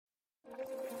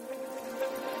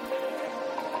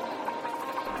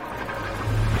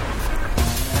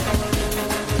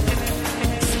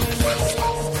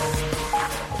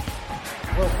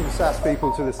SaaS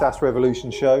people to the SaaS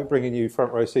Revolution show, bringing you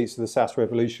front row seats to the SaaS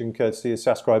Revolution courtesy of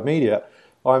SaaScribe Media.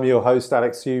 I'm your host,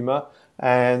 Alex Humer,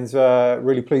 and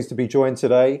really pleased to be joined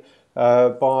today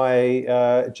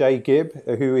by Jay Gibb,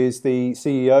 who is the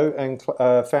CEO and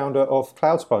founder of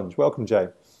CloudSponge. Welcome, Jay.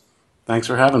 Thanks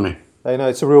for having me. I know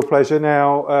it's a real pleasure.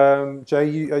 Now, Jay,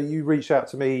 you reached out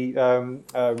to me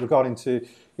regarding to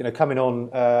coming on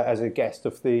as a guest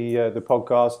of the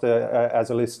podcast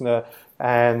as a listener,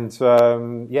 and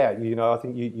I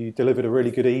think you delivered a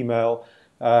really good email.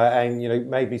 And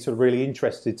made me sort of really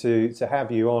interested to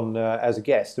have you on as a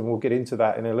guest, and we'll get into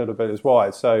that in a little bit as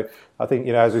well. So I think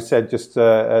as we said just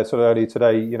sort of earlier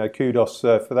today, kudos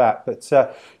for that. But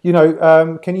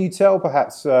can you tell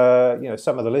perhaps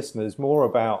some of the listeners more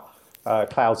about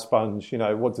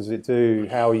CloudSponge? What does it do?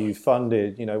 How are you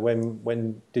funded?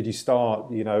 When did you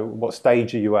start? What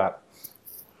stage are you at?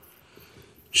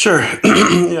 Sure.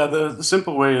 Yeah, the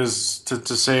simple way is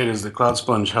to say it is that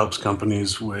CloudSponge helps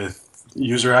companies with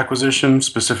user acquisition,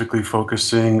 specifically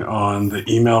focusing on the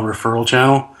email referral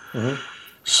channel. Mm-hmm.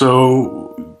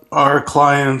 So our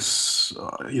clients,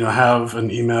 have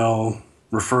an email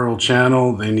referral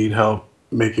channel. They need help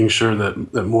making sure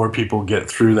that more people get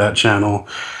through that channel,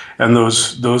 and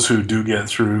those who do get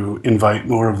through invite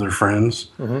more of their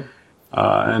friends. Mm-hmm.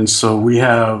 And so we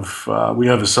have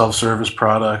a self-service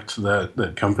product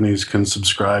that companies can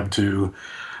subscribe to.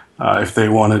 If they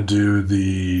want to do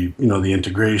the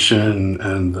integration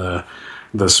and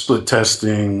the split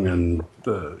testing and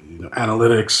the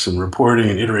analytics and reporting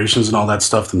and iterations and all that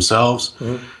stuff themselves.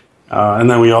 Mm-hmm. And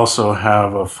then we also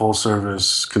have a full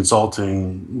service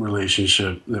consulting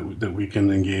relationship that we can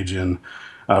engage in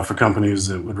for companies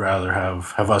that would rather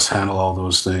have us handle all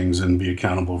those things and be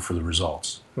accountable for the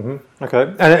results. Mm-hmm.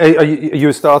 Okay. And are you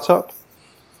a startup?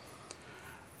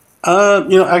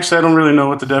 Actually, I don't really know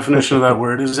what the definition of that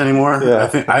word is anymore. Yeah.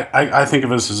 I think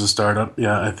of us as a startup.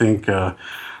 Yeah, I think there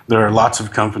are lots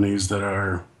of companies that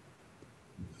are,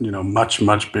 much,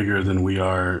 much bigger than we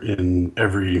are in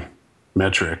every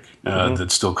metric mm-hmm.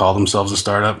 that still call themselves a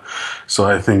startup. So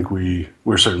I think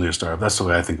we're certainly a startup. That's the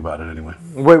way I think about it anyway.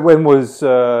 When was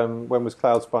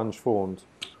CloudSponge formed?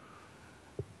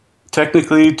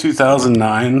 Technically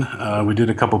 2009. We did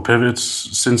a couple pivots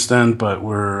since then, but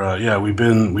we've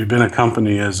been a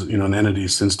company as an entity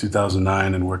since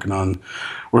 2009 and working on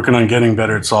getting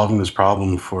better at solving this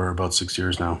problem for about 6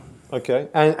 years now. Okay,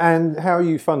 and how are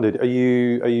you funded? Are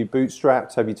you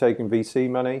bootstrapped? Have you taken VC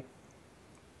money?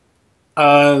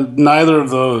 Neither of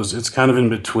those. It's kind of in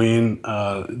between.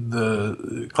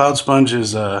 The CloudSponge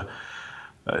is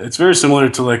it's very similar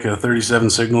to like a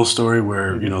 37 Signal story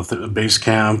where, mm-hmm.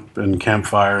 Basecamp and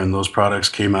Campfire and those products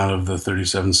came out of the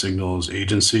 37 Signals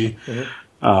agency.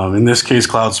 Mm-hmm. In this case,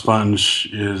 CloudSponge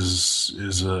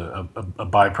is a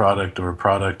byproduct or a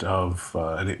product of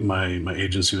my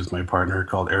agency with my partner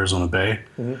called Arizona Bay.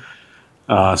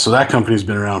 Mm-hmm. So that company's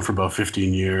been around for about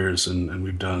 15 years, and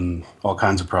we've done all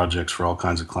kinds of projects for all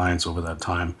kinds of clients over that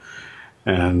time.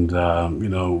 And,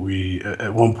 we,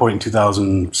 at one point in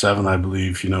 2007, I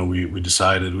believe, we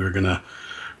decided we were going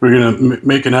to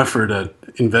make an effort at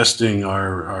investing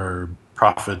our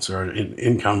profits or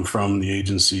income from the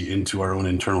agency into our own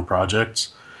internal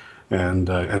projects. And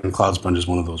CloudSponge is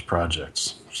one of those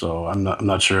projects. So I'm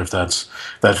not sure if that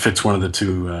fits one of the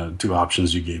two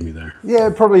options you gave me there. Yeah,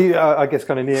 probably. I guess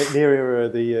kind of nearer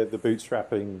the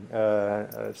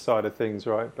bootstrapping side of things,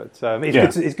 right? But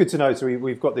it's good to know. So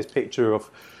we've got this picture of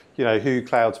who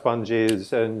CloudSponge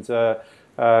is, and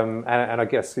I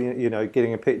guess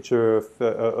getting a picture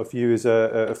of you as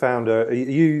a founder.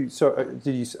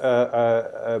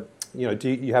 Do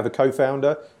you have a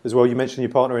co-founder as well? You mentioned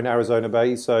your partner in Arizona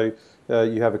Bay, so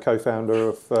you have a co-founder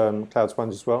of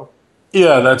CloudSponge as well?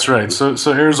 Yeah, that's right. So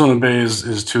Arizona Bay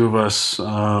is two of us,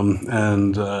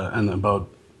 and about,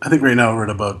 I think right now we're at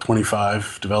about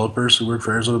 25 developers who work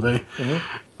for Arizona Bay, mm-hmm.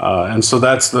 And so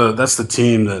that's the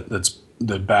team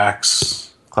that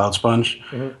backs CloudSponge.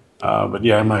 Mm-hmm. But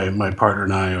yeah, my partner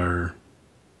and I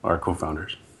are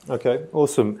co-founders. Okay,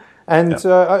 awesome. And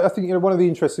I think one of the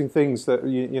interesting things that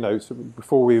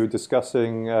before we were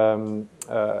discussing the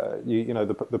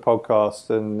podcast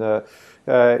and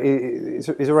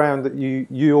is around that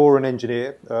you're an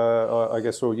engineer, I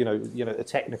guess, or a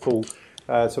technical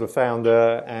sort of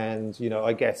founder, and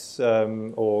I guess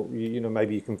or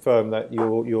maybe you confirm that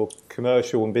your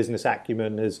commercial and business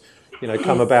acumen has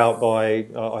come about by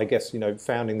I guess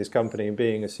founding this company and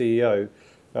being a CEO,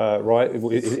 right?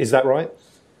 Is that right?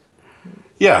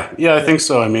 Yeah, I think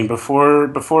so. I mean,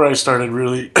 before I started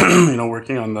really,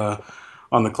 working on the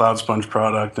CloudSponge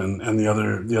product and the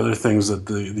other things that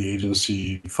the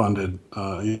agency funded,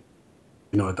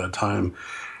 at that time.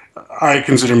 I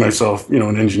consider myself,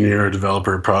 an engineer, a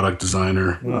developer, a product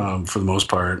designer, for the most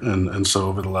part, and so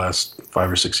over the last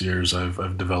 5 or 6 years,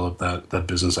 I've developed that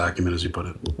business acumen, as you put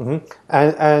it.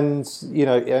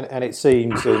 And it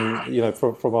seems, and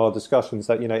from our discussions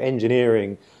that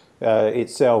engineering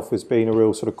itself has been a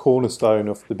real sort of cornerstone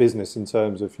of the business in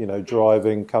terms of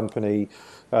driving company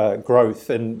growth.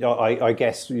 And I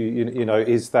guess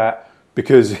is that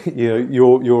because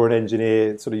you're an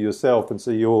engineer sort of yourself, and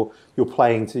so you're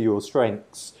playing to your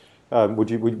strengths. Would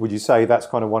you say that's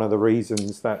kind of one of the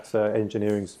reasons that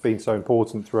engineering's been so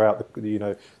important throughout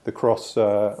the cross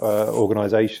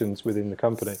organizations within the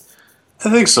company? I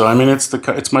think so. I mean,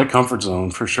 it's my comfort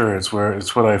zone for sure. It's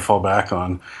what I fall back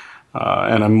on,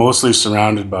 and I'm mostly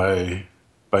surrounded by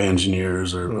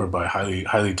engineers or by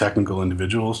highly technical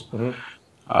individuals.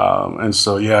 And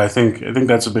so, yeah, I think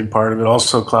that's a big part of it.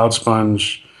 Also,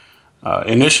 CloudSponge,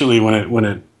 initially when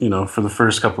it for the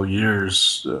first couple of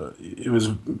years, it was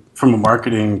from a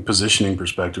marketing positioning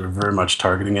perspective, we're very much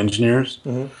targeting engineers.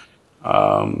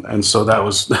 And so that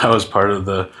was part of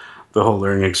the whole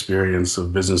learning experience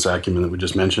of business acumen that we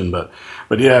just mentioned. But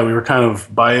yeah, we were kind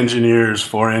of by engineers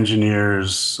for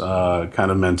engineers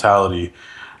kind of mentality.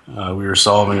 We were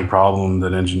solving a problem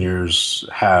that engineers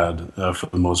had for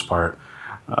the most part.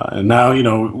 And now,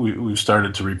 we've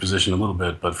started to reposition a little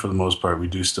bit, but for the most part, we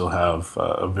do still have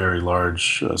a very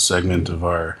large segment of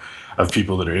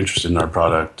people that are interested in our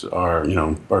product are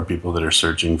people that are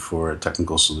searching for a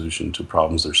technical solution to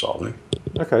problems they're solving.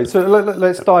 Okay, so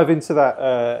let's dive into that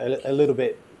a little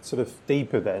bit sort of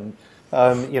deeper then.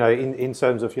 In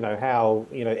terms of how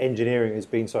engineering has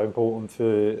been so important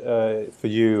for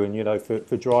you and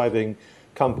for driving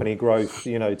company growth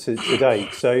to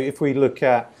date. So if we look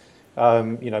at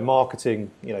marketing,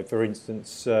 for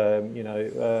instance, a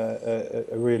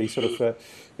really sort of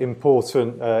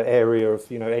important area of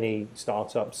any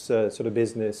startup's sort of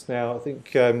business. Now, I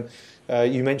think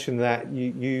you mentioned that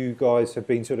you guys have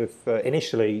been sort of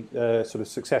initially sort of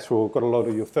successful, got a lot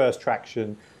of your first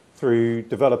traction through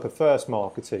developer first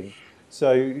marketing.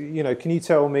 So, can you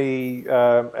tell me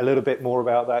a little bit more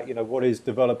about that? What is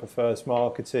developer first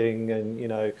marketing,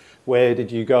 and where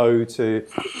did you go to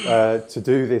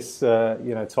do this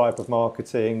type of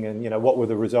marketing, and what were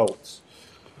the results?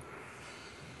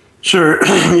 Sure.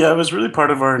 Yeah, it was really part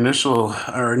of our initial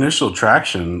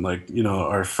traction, like,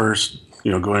 our first,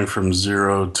 going from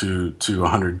 0 to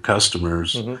 100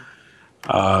 customers.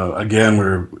 Again,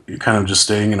 we're kind of just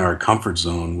staying in our comfort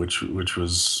zone, which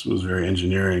was very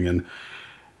engineering, and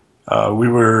we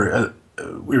were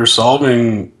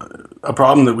solving a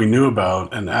problem that we knew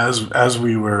about, and as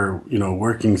we were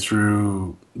working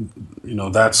through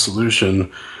that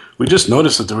solution, we just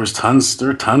noticed that there were tons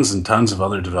and tons of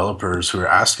other developers who were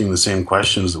asking the same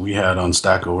questions that we had on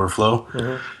Stack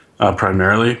Overflow.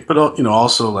 Primarily, but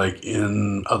also like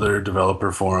in other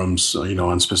developer forums,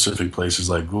 on specific places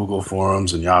like Google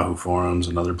forums and Yahoo forums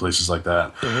and other places like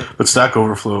that. But Stack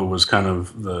Overflow was kind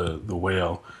of the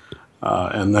whale.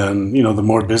 And then, the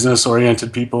more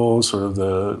business-oriented people, sort of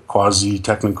the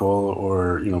quasi-technical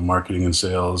or, marketing and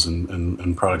sales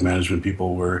and product management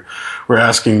people were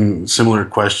asking similar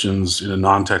questions in a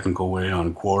non-technical way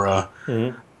on Quora.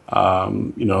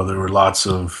 There were lots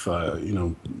of,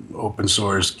 open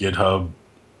source GitHub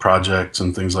projects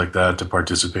and things like that to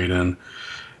participate in.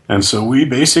 And so we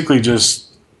basically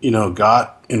just,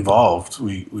 got involved.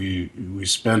 We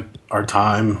spent our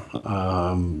time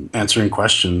answering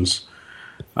questions.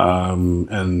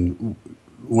 And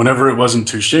whenever it wasn't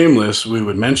too shameless, we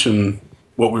would mention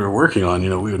what we were working on.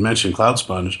 We would mention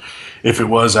CloudSponge if it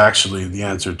was actually the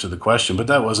answer to the question, but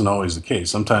that wasn't always the case.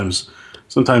 Sometimes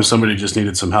somebody just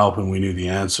needed some help, and we knew the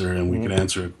answer, and we could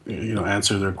answer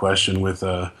their question with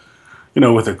a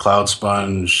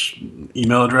CloudSponge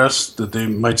email address that they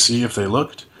might see if they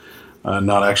looked,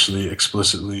 not actually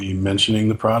explicitly mentioning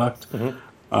the product.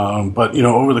 But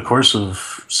over the course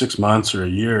of 6 months or a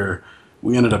year,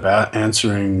 we ended up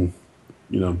answering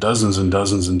dozens and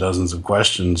dozens and dozens of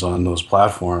questions on those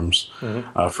platforms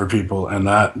for people, and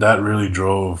that really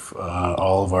drove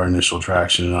all of our initial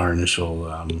traction, and our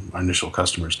initial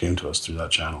customers came to us through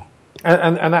that channel.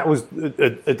 And that was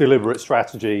a deliberate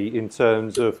strategy in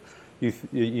terms of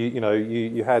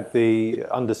you had the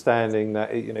understanding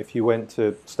that if you went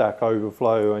to Stack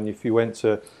Overflow and if you went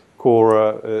to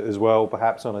Quora as well,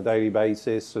 perhaps on a daily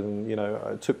basis,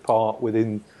 and took part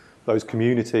within those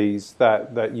communities,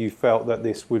 that you felt that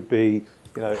this would be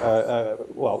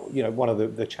one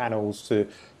of the channels to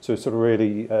sort of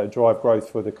really drive growth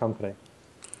for the company.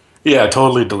 Yeah,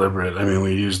 totally deliberate. I mean,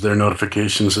 we used their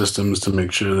notification systems to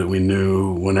make sure that we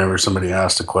knew whenever somebody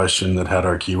asked a question that had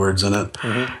our keywords in it.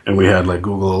 Hmm. And we had like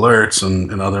Google Alerts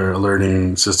and other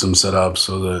alerting systems set up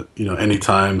so that,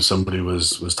 anytime somebody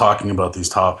was talking about these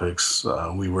topics,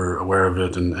 we were aware of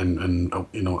it and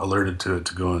alerted to it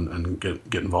to go and get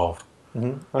involved.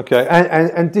 Hmm. Okay.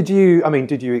 And did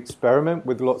you experiment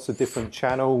with lots of different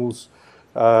channels,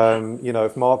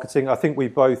 of marketing? I think we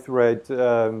both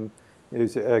read it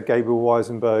was Gabriel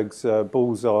Weisenberg's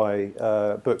Bullseye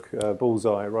book,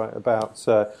 Bullseye, right, about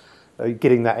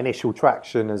getting that initial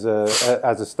traction as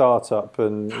a startup,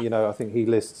 and I think he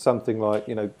lists something like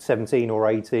 17 or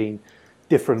 18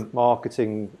 different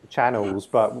marketing channels,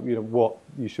 but what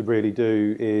you should really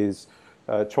do is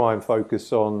try and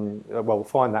focus on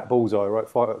find that bullseye, right?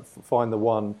 Find the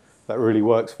one that really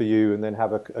works for you, and then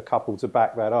have a couple to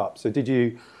back that up. So did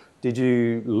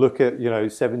you look at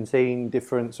 17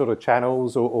 different sort of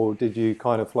channels, or did you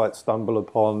kind of like stumble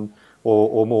upon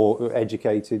or more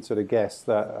educated sort of guess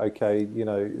that okay,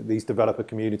 these developer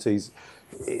communities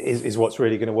is what's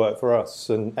really going to work for us,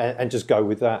 and just go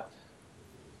with that?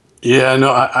 Yeah,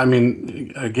 no, I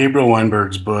mean, Gabriel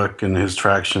Weinberg's book and his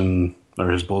traction or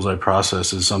his bullseye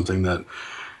process is something that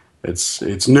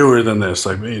it's newer than this.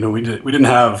 Like, we didn't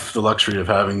have the luxury of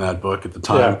having that book at the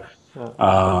time. Yeah.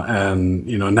 Yeah. And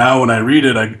now when I read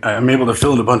it, I'm able to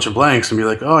fill in a bunch of blanks and be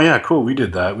like, oh yeah, cool, we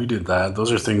did that, we did that.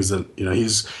 Those are things that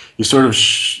he's sort of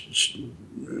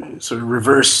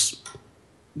reverse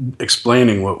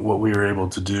explaining what we were able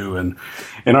to do. And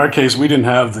in our case, we didn't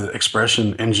have the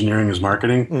expression engineering is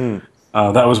marketing. Mm.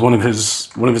 That was one of his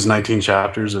 19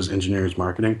 chapters as engineering is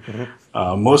marketing.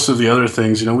 Hmm. Most of the other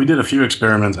things, we did a few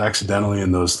experiments accidentally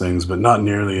in those things, but not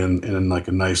nearly in like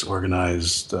a nice,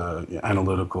 organized,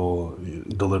 analytical,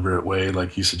 deliberate way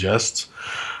like he suggests.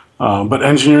 But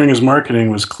engineering as marketing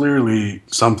was clearly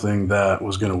something that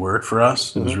was going to work for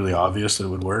us. It was Hmm. really obvious that it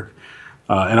would work.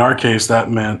 In our case, that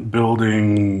meant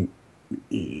building,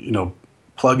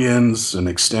 plugins and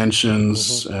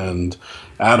extensions Hmm. and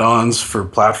add-ons for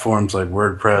platforms like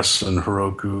WordPress and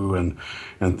Heroku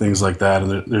and things like that.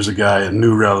 And there's a guy at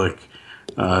New Relic.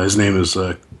 His name is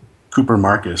Cooper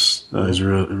Marcus. He's a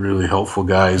really helpful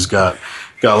guy. He's got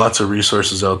lots of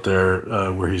resources out there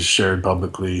where he's shared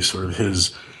publicly sort of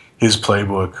his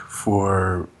playbook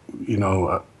for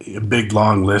a big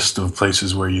long list of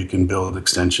places where you can build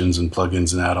extensions and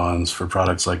plugins and add-ons for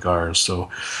products like ours. So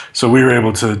we were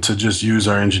able to just use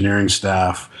our engineering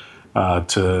staff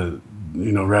to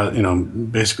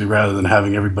basically rather than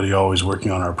having everybody always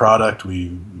working on our product,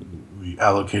 we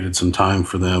allocated some time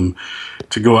for them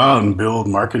to go out and build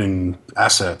marketing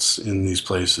assets in these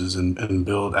places and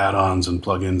build add-ons and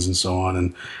plugins and so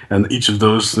on. And each of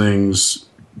those things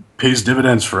pays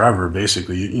dividends forever.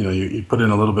 Basically, you put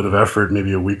in a little bit of effort,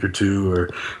 maybe a week or two, or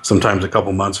sometimes a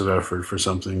couple months of effort for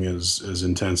something as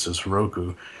intense as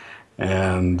Heroku,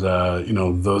 and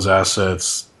those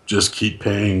assets just keep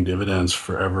paying dividends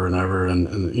forever and ever,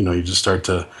 and you just start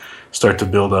to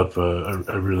build up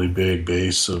a really big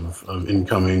base of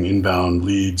incoming inbound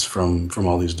leads from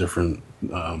all these different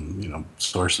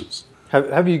sources.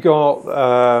 Have you got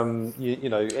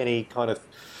any kind of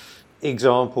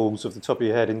examples off the top of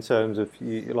your head in terms of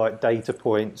like data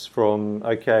points from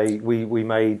okay, we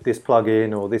made this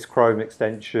plugin or this Chrome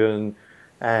extension,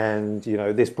 and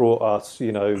this brought us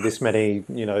this many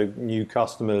new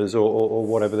customers, or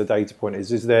whatever the data point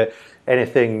is? Is there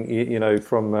anything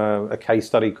from a case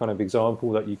study kind of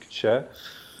example that you could share?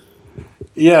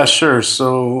 Yeah, sure.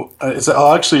 So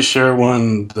I'll actually share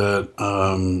one that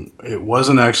it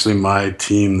wasn't actually my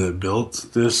team that built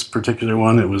this particular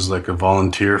one. It was like a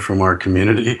volunteer from our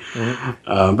community,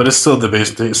 Hmm. but it's still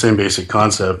the same basic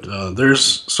concept.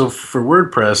 So for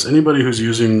WordPress, anybody who's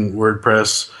using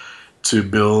WordPress to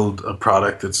build a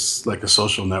product that's like a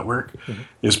social network Hmm.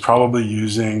 is probably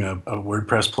using a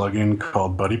WordPress plugin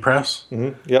called BuddyPress. Hmm.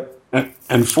 Yep.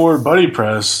 And for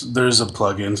BuddyPress, there's a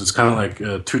plugin. So it's kind of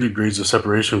like 2 degrees of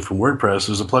separation from WordPress.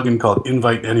 There's a plugin called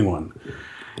Invite Anyone,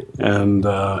 and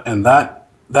that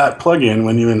plugin,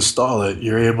 when you install it,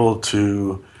 you're able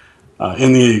to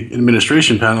in the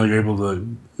administration panel, you're able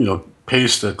to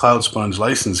paste a CloudSponge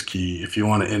license key if you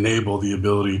want to enable the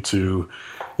ability to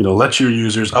let your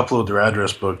users upload their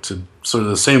address book to sort of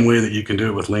the same way that you can do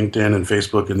it with LinkedIn and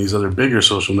Facebook and these other bigger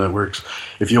social networks.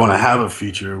 If you want to have a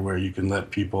feature where you can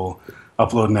let people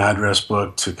upload an address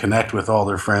book to connect with all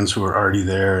their friends who are already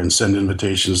there and send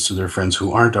invitations to their friends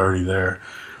who aren't already there,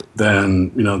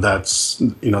 then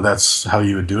that's how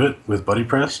you would do it with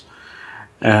BuddyPress.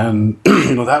 And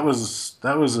that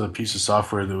was a piece of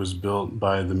software that was built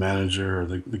by the manager or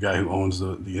the guy who owns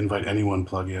the Invite Anyone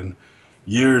plugin.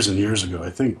 years and years ago. I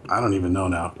think, I don't even know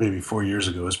now, maybe 4 years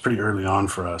ago. It was pretty early on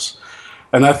for us.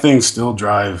 And that thing still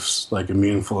drives like a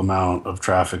meaningful amount of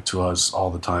traffic to us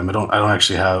all the time. I don't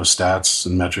actually have stats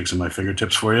and metrics in my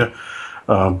fingertips for you,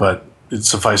 but it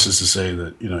suffices to say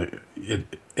that it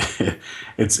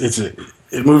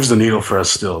it moves the needle for us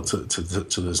still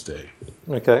to this day.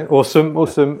 Okay, awesome.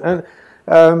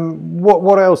 And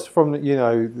what else from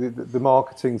the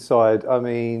marketing side? I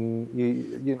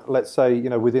mean, let's say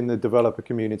within the developer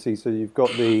community, so you've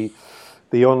got the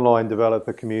online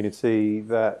developer community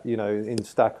that in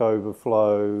Stack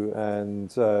Overflow and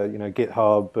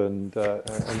GitHub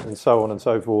and so on and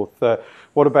so forth.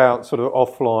 What about sort of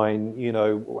offline?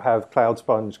 Have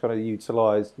CloudSponge kind of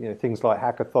utilized things like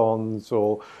hackathons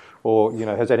or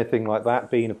has anything like that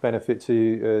been of benefit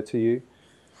to you?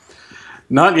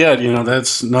 Not yet.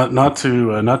 That's not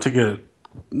to get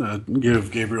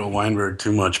give Gabriel Weinberg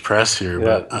too much press here,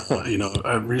 Yeah. but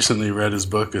I recently read his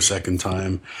book a second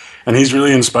time, and he's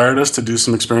really inspired us to do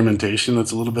some experimentation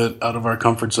that's a little bit out of our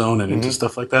comfort zone and into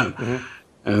stuff like that.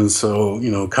 And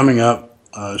so, coming up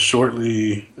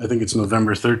shortly, I think it's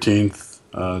November 13th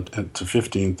to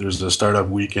 15th. There's a startup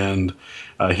weekend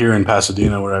here in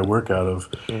Pasadena where I work out of,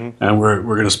 and we're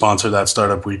going to sponsor that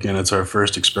startup weekend. It's our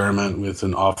first experiment with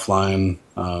an offline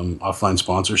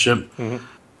sponsorship.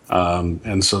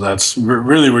 And so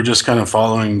we're just kind of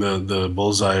following the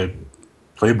bullseye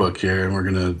playbook here, and we're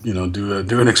gonna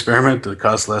do an experiment that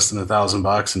costs less than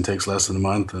 $1,000 and takes less than a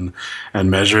month,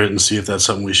 and measure it and see if that's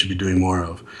something we should be doing more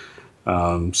of.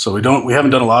 So we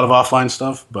haven't done a lot of offline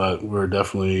stuff, but we're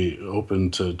definitely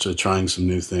open to trying some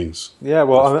new things. Yeah,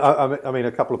 well, I mean,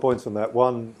 a couple of points on that.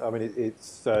 One, I mean,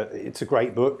 it's a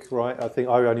great book, right? I think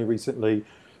I only recently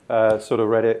sort of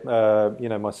read it,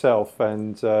 myself,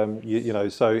 and so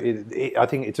I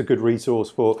think it's a good resource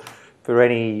for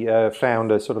any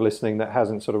founder sort of listening that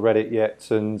hasn't sort of read it yet.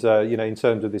 And in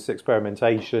terms of this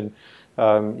experimentation,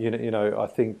 I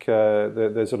think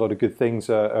there's a lot of good things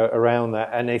around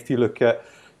that. And if you look at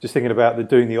just thinking about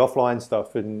doing the offline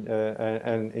stuff, and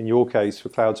in your case for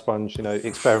CloudSponge,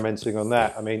 experimenting on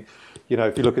that. I mean,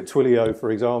 if you look at Twilio,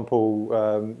 for example,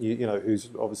 who's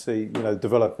obviously,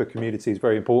 developer community is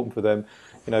very important for them.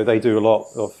 They do a lot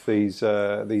of these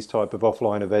type of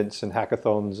offline events and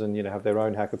hackathons, and have their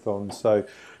own hackathons. So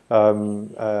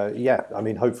I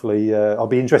mean, hopefully, I'll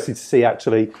be interested to see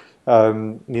actually, how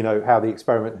the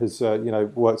experiment has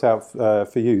worked out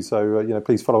for you. So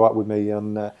please follow up with me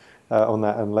on that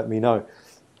and let me know.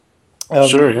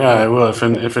 Sure, yeah, I will.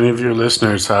 If any of your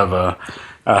listeners have a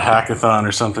hackathon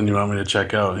or something you want me to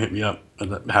check out, hit me up.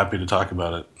 I'm happy to talk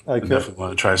about it. Okay. I definitely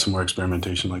want to try some more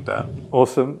experimentation like that.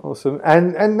 Awesome.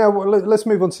 And now let's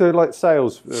move on to like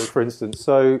sales, for instance.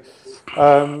 So,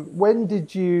 when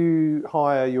did you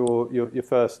hire your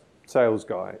first sales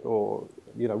guy, or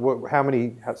how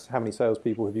many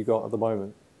salespeople have you got at the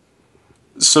moment?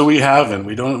 So we haven't.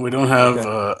 We don't have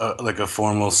like a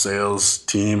formal sales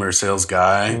team or sales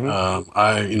guy.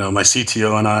 My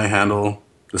CTO and I handle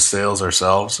the sales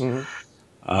ourselves.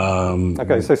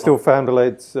 Okay, so still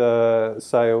founder-led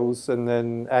sales,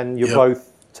 and you're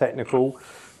both technical.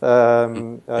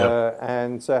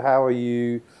 And so how are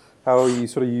you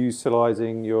sort of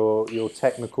utilizing your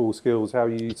technical skills? How are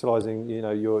you utilizing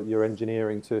your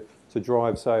engineering to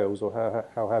drive sales, or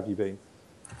how have you been?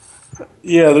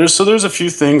 Yeah, there's a few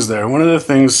things there. One of the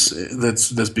things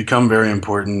that's become very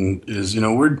important is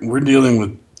we're dealing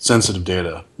with sensitive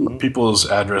data. People's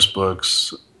address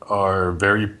books are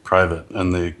very private,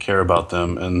 and they care about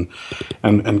them.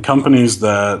 And companies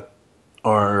that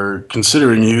are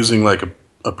considering using like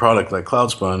a product like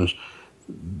CloudSponge,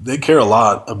 they care a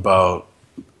lot about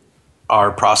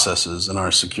our processes and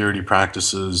our security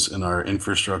practices and our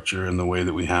infrastructure and the way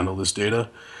that we handle this data.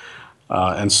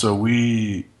 And so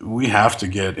we have to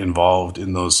get involved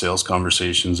in those sales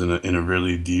conversations in a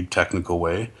really deep technical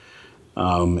way.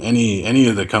 Any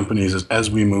of the companies,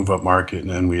 as we move up market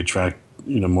and we attract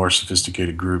more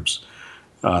sophisticated groups,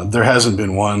 there hasn't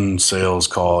been one sales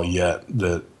call yet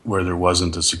where there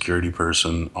wasn't a security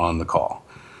person on the call.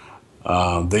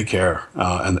 They care,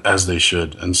 and as they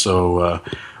should. And so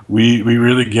we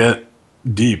really get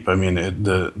deep. I mean,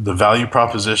 the value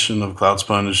proposition of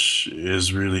CloudSponge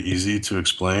is really easy to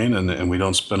explain, and we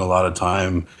don't spend a lot of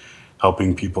time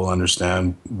helping people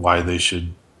understand why they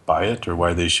should buy it or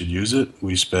why they should use it.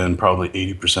 We spend probably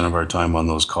 80% of our time on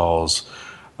those calls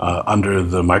under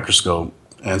the microscope,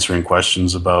 answering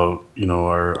questions about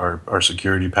our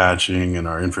security patching and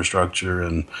our infrastructure,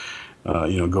 and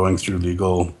going through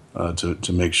legal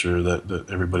to make sure that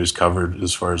everybody's covered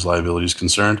as far as liability is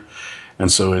concerned.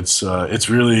 And so it's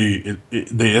really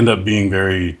they end up being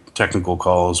very technical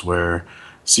calls where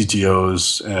CTOs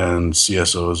and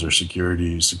CSOs or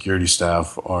security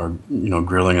staff are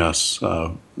grilling us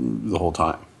the whole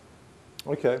time.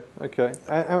 Okay, okay.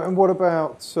 And what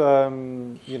about,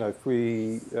 if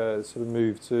we sort of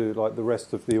move to like the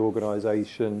rest of the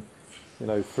organization,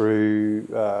 through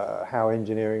how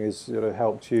engineering has sort of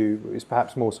helped you? It's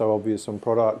perhaps more so obvious on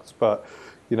products, but,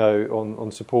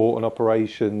 on support and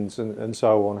operations and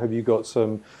so on. Have you got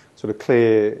some sort of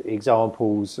clear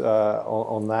examples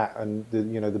on that and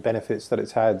the benefits that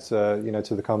it's had,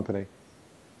 to the company?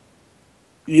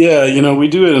 Yeah, we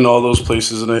do it in all those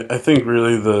places, and I think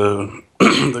really the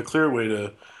the clear way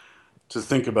to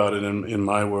think about it in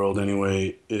my world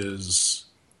anyway is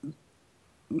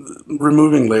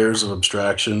removing layers of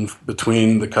abstraction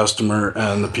between the customer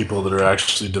and the people that are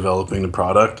actually developing the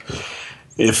product.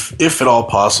 If at all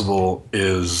possible,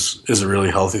 is a really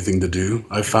healthy thing to do,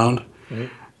 I've found.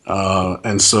 Mm-hmm.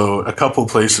 And so a couple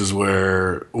places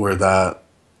where that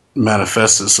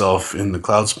manifests itself in the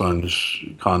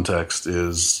CloudSponge context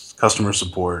is customer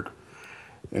support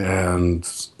and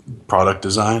product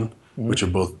design, which are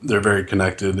both, they're very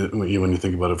connected when you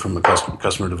think about it from a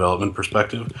customer development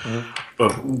perspective. Mm-hmm.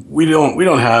 But we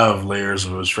don't have layers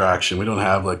of abstraction. We don't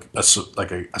have like a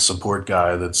support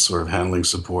guy that's sort of handling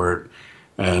support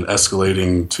and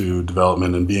escalating to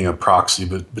development and being a proxy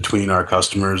between our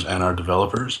customers and our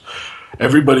developers.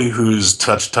 Everybody who's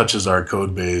touches our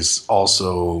code base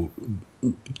also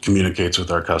communicates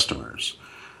with our customers.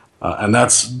 And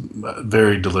that's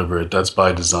very deliberate. That's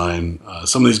by design.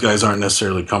 Some of these guys aren't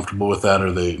necessarily comfortable with that,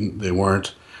 or they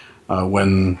weren't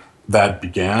when that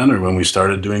began or when we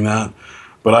started doing that.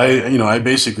 But I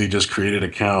basically just created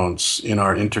accounts in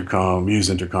our intercom. We use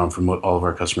intercom for all of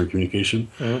our customer communication.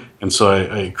 Mm-hmm. And so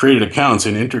I created accounts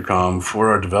in intercom for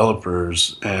our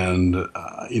developers. And,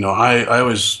 I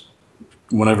always,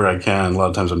 whenever I can, a lot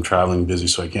of times I'm traveling busy,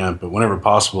 so I can't, but whenever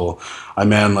possible, I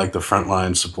man like the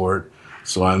frontline support.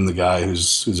 So I'm the guy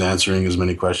who's answering as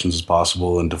many questions as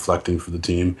possible and deflecting for the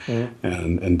team,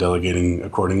 Mm-hmm. and delegating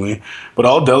accordingly. But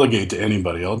I'll delegate to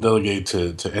anybody. I'll delegate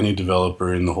to any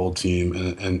developer in the whole team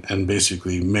and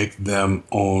basically make them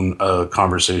own a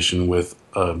conversation with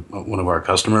one of our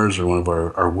customers or one of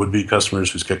our would-be customers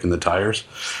who's kicking the tires,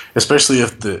 especially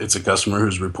if it's a customer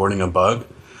who's reporting a bug.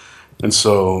 And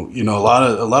so, a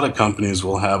lot of companies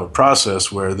will have a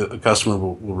process where the customer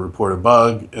will report a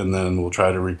bug, and then we'll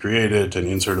try to recreate it and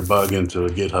insert a bug into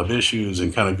GitHub issues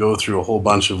and kind of go through a whole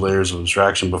bunch of layers of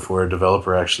abstraction before a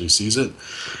developer actually sees it.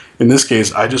 In this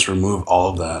case, I just remove all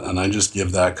of that, and I just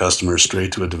give that customer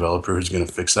straight to a developer who's going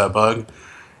to fix that bug.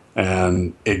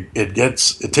 And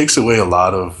it takes away a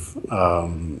lot of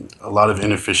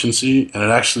inefficiency, and it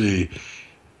actually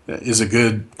is a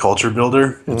good culture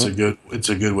builder. Mm-hmm. It's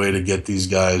a good way to get these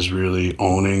guys really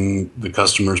owning the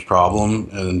customer's problem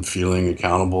and feeling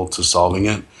accountable to solving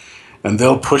it. And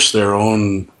they'll push their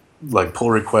own like pull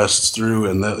requests through,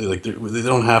 and they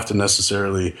don't have to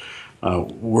necessarily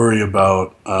worry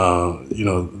about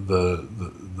the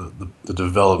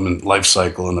development life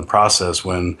cycle and the process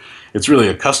when it's really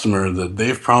a customer that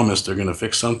they've promised they're going to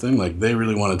fix something. Like they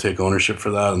really want to take ownership for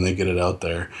that, and they get it out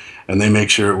there and they make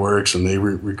sure it works, and they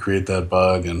recreate that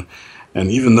bug. And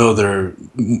even though they're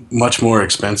much more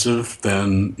expensive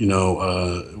than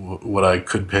what I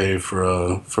could pay for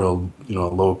a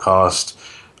low cost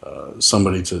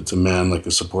somebody to man like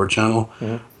a support channel,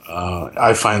 Mm-hmm.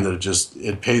 I find that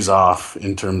it pays off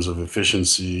in terms of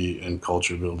efficiency and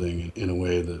culture building in a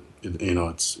way that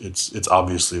it's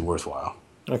obviously worthwhile.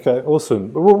 Okay, awesome.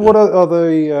 But what are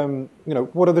the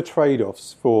what are the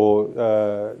trade-offs for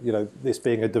this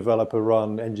being a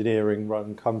developer-run,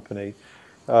 engineering-run company?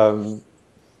 Are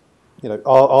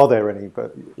there any?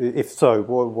 But if so,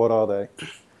 what are they?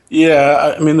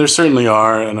 Yeah, I mean, there certainly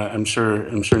are, and I'm sure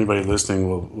anybody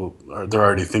listening they're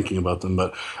already thinking about them.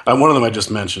 But one of them I just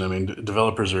mentioned. I mean,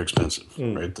 developers are expensive,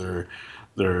 right? They're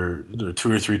 2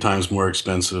 or 3 times more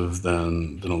expensive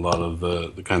than a lot of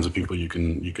the kinds of people you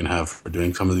can have for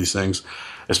doing some of these things,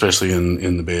 especially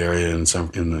in the Bay Area and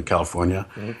in California.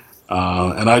 Mm-hmm.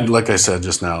 And like I said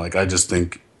just now, like I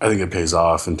think it pays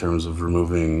off in terms of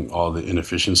removing all the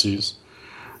inefficiencies.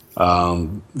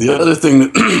 The other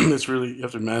thing that's really you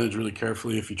have to manage really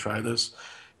carefully if you try this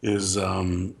is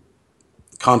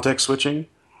context switching.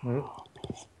 Mm-hmm.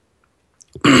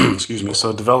 Excuse me.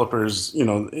 So developers,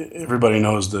 everybody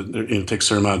knows that it takes a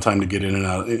certain amount of time to get in and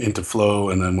out into flow,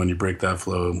 and then when you break that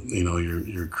flow,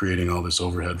 you're creating all this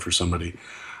overhead for somebody,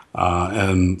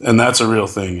 and that's a real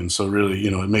thing. And so really,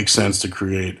 it makes sense to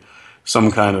create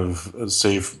some kind of a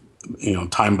safe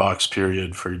time box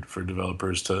period for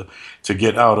developers to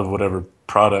get out of whatever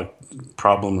product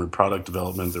problem or product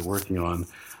development they're working on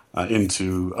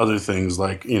into other things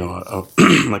like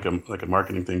like a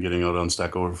marketing thing, getting out on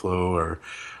Stack Overflow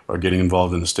or getting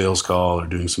involved in a sales call or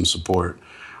doing some support.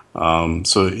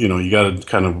 So you got to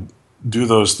kind of do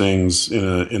those things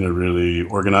in a really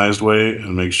organized way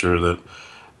and make sure that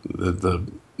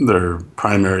their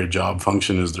primary job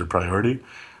function is their priority,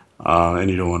 and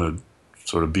you don't want to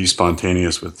sort of be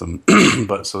spontaneous with them.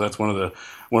 But so that's one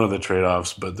of the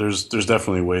trade-offs. But there's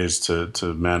definitely ways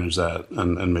to manage that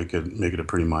and make it a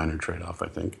pretty minor trade-off, I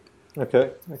think.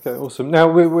 Okay, awesome. Now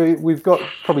we've got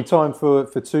probably time for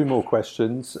two more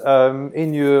questions.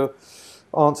 In your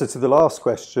answer to the last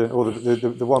question, or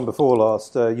the one before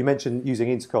last, you mentioned using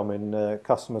Intercom in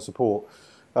customer support.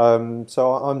 So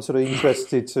I'm sort of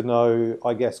interested to know,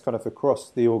 I guess, kind of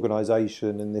across the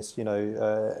organisation and this,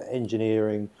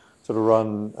 engineering sort of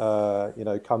run,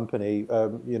 company,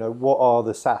 what are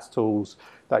the SaaS tools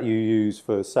that you use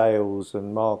for sales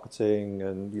and marketing,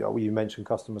 and you mentioned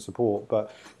customer support,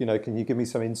 but can you give me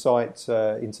some insight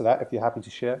into that if you're happy to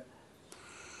share?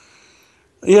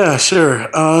 Yeah, sure.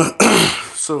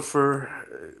 So for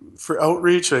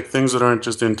outreach, like things that aren't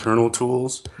just internal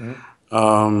tools,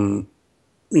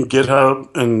 GitHub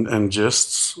and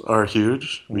Gists are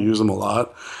huge. We use them a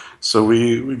lot. So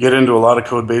we get into a lot of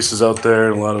code bases out there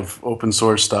and a lot of open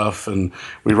source stuff, and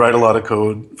we write a lot of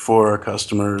code for our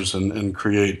customers and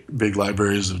create big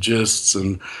libraries of Gists,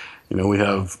 and we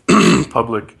have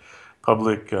public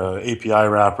API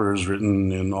wrappers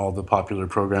written in all the popular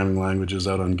programming languages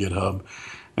out on GitHub.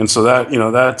 And so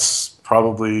that's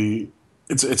probably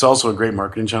it's also a great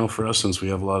marketing channel for us since we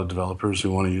have a lot of developers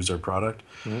who want to use our product.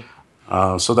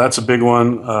 So that's a big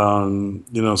one.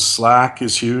 Slack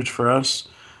is huge for us.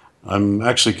 I'm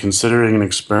actually considering an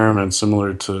experiment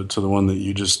similar to the one that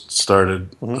you just started.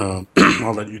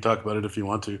 I'll let you talk about it if you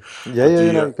want to.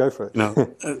 Yeah, go for it.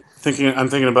 I'm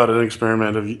thinking about an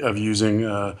experiment of using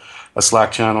a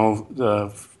Slack channel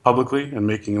publicly and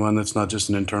making one that's not just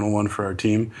an internal one for our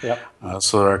team,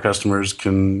 so that our customers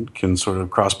can sort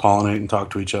of cross-pollinate and talk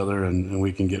to each other, and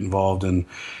we can get involved in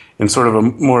sort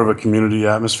of more of a community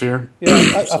atmosphere.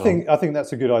 Yeah, I think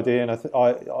that's a good idea, and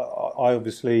I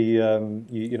obviously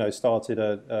started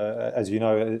as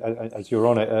you're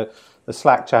on it a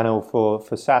Slack channel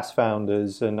for SaaS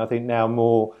founders, and I think now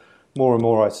more and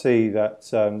more I see that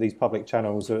these public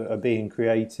channels are being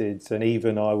created, and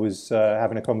even I was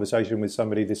having a conversation with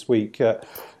somebody this week at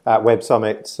Web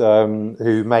Summit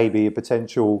who may be a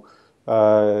potential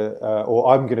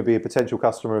or I'm going to be a potential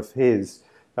customer of his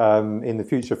in the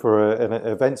future for an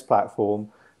events platform,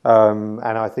 and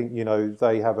I think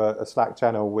they have a Slack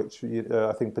channel which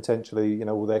I think potentially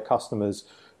all their customers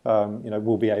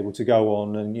will be able to go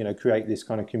on and create this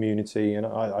kind of community, and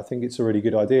I think it's a really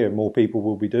good idea. More people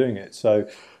will be doing it, so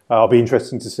I'll be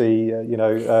interested to see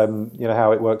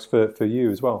how it works for you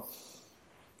as well.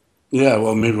 Yeah,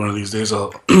 well, maybe one of these days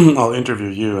I'll interview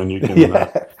you, and you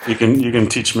can you can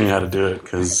teach me how to do it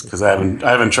because I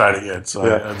haven't tried it yet, so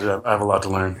I have a lot to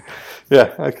learn.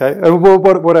 Yeah. Okay. Well,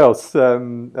 what else? So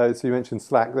you mentioned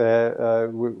Slack there.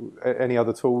 Any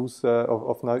other tools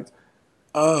of note?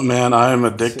 Oh man, I'm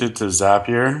addicted to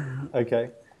Zapier.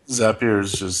 Okay. Zapier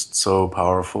is just so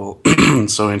powerful,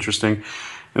 so interesting.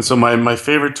 And so my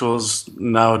favorite tools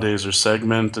nowadays are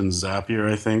Segment and Zapier,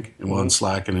 I think, and well, in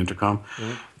Slack and Intercom.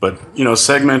 But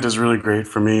Segment is really great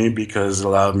for me because it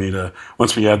allowed me to,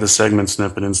 once we had the Segment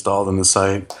snippet installed in the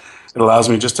site, it allows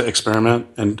me just to experiment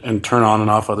and turn on and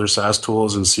off other SaaS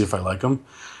tools and see if I like them.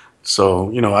 So,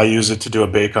 I use it to do a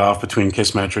bake-off between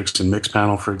Kissmetrics and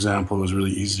Mixpanel, for example. It was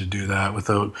really easy to do that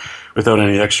without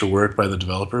any extra work by the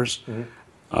developers.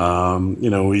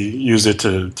 We use it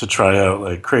to try out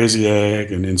like Crazy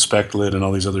Egg and InspectLit and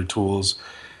all these other tools.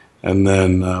 And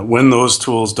then when those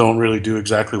tools don't really do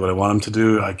exactly what I want them to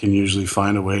do, I can usually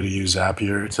find a way to use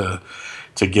Zapier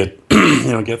to get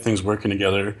get things working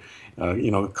together,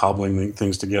 cobbling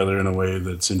things together in a way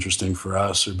that's interesting for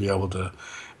us, or be able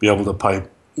to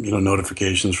pipe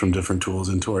notifications from different tools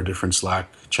into our different Slack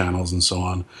channels and so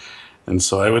on. And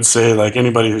so I would say, like,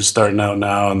 anybody who's starting out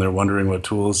now and they're wondering what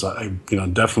tools, I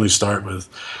definitely start with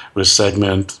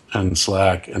Segment and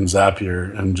Slack and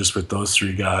Zapier, and just with those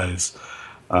three guys,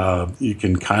 you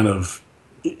can kind of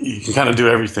do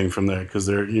everything from there because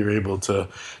you're able to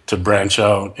branch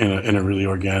out in a really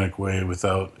organic way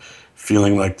without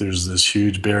feeling like there's this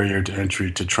huge barrier to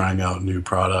entry to trying out new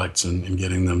products and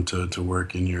getting them to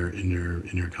work in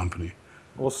your company.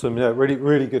 Awesome, yeah, really,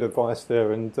 really good advice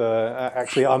there. And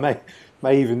actually, I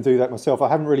may even do that myself. I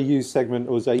haven't really used Segment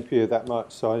or Zapier that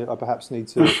much, so I perhaps need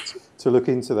to look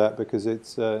into that because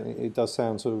it does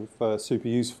sound sort of super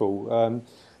useful.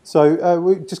 So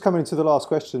we're just coming into the last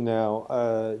question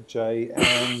now, Jay,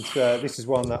 and this is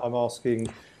one that I'm asking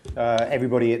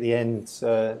everybody at the end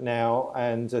now,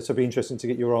 and so it'll be interesting to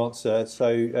get your answer.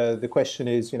 So the question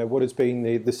is, what has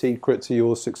been the secret to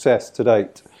your success to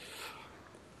date?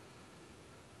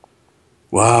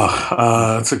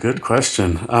 Wow, that's a good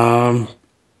question. Kind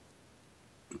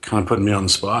of putting me on the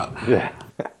spot. Yeah.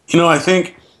 I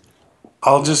think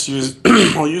I'll just use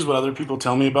I'll use what other people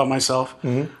tell me about myself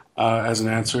as an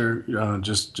answer,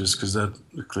 just because that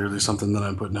clearly something that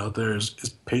I'm putting out there is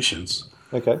patience.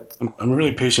 Okay. I'm a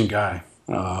really patient guy,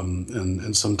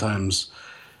 and sometimes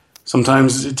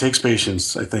it takes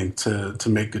patience, I think, to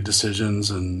make good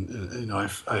decisions. And I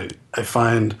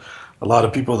find a lot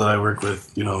of people that I work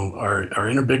with, are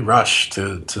in a big rush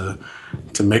to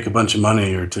make a bunch of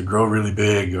money or to grow really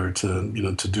big or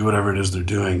to do whatever it is they're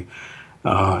doing.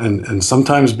 And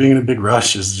sometimes being in a big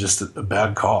rush is just a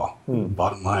bad call,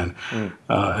 bottom line.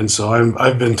 And so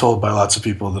I've been told by lots of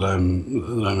people that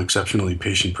I'm an exceptionally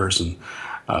patient person,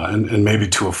 and maybe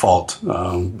to a fault.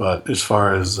 But as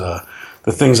far as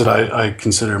the things that I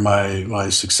consider my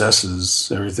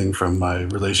successes, everything from my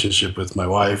relationship with my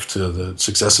wife to the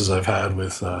successes I've had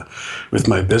with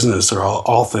my business, are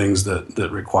all things that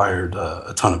required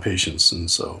a ton of patience. And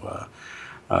so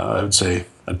I would say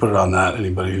I'd put it on that.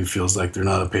 Anybody who feels like they're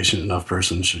not a patient enough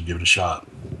person should give it a shot.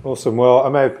 Awesome. Well, I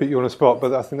may have put you on a spot,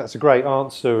 but I think that's a great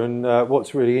answer. And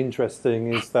what's really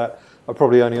interesting is that I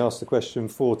probably only asked the question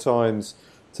 4 times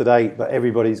to date, but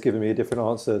everybody's given me a different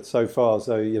answer so far.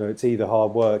 So, it's either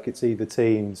hard work, it's either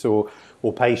teams or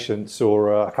patience,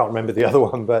 or I can't remember the other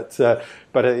one, but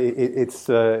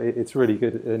it's really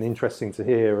good and interesting to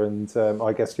hear. And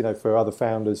I guess, for other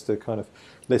founders to kind of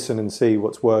listen and see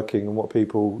what's working and what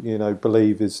people,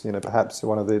 believe is, perhaps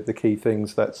one of the key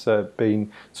things that's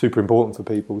been super important for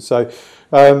people. So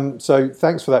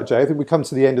thanks for that, Jay. I think we come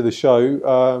to the end of the show.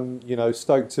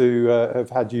 Stoked to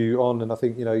have had you on, and I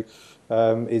think,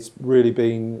 it's really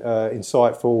been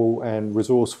insightful and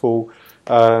resourceful.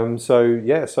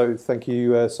 So thank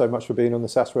you so much for being on the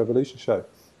SaaS Revolution show.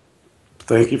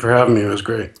 Thank you for having me. It was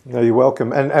great. No, you're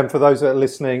welcome. And for those that are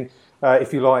listening,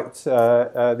 if you liked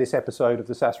this episode of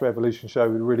the SaaS Revolution show,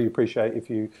 we'd really appreciate if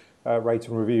you rate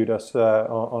and reviewed us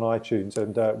on iTunes,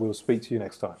 and we'll speak to you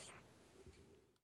next time.